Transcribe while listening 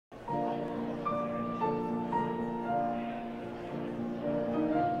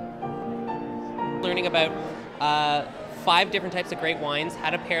learning about 5 different types of great wines, how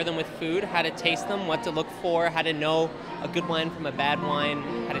to pair them with food, how to taste them, what to look for, how to know a good wine from a bad wine,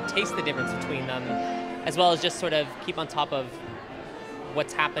 how to taste the difference between them, as well as just sort of keep on top of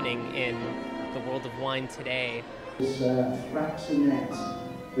what's happening in the world of wine today. This Freixenet,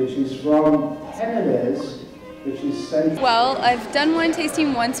 which is from Penedès, which is central. Well, I've done wine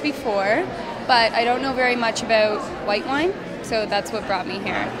tasting once before, but I don't know very much about white wine, so that's what brought me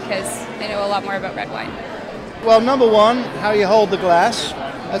here, because I know a lot more about red wine. Well, number one, how you hold the glass.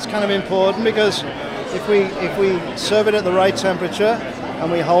 That's kind of important, because if we serve it at the right temperature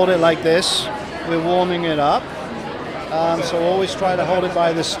and we hold it like this, we're warming it up. So always try to hold it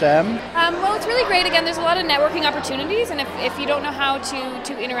by the stem. Well, it's really great. Again, there's a lot of networking opportunities, and if you don't know how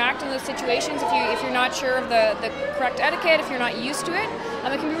to interact in those situations, if you're not sure of the correct etiquette, if you're not used to it,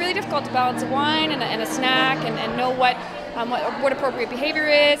 it can be really difficult to balance a wine and a snack and know what appropriate behavior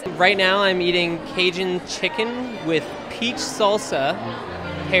is. Right now I'm eating Cajun chicken with peach salsa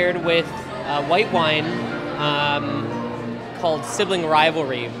paired with white wine called Sibling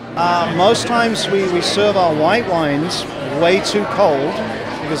Rivalry. Most times we serve our white wines way too cold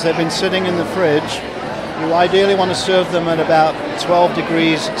because they've been sitting in the fridge. You ideally want to serve them at about 12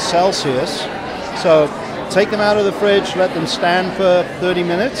 degrees Celsius. So take them out of the fridge, let them stand for 30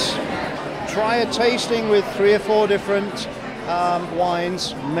 minutes. Try a tasting with 3 or 4 different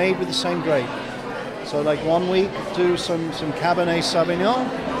wines made with the same grape. So like one week do some Cabernet Sauvignon,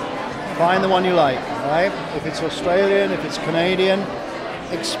 find the one you like, right? If it's Australian, if it's Canadian,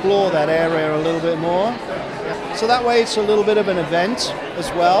 explore that area a little bit more. So that way it's a little bit of an event as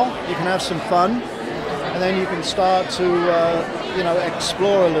well. You can have some fun, and then you can start to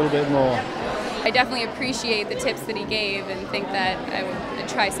explore a little bit more. I definitely appreciate the tips that he gave and think that I would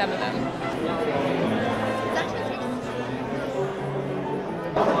try some of them.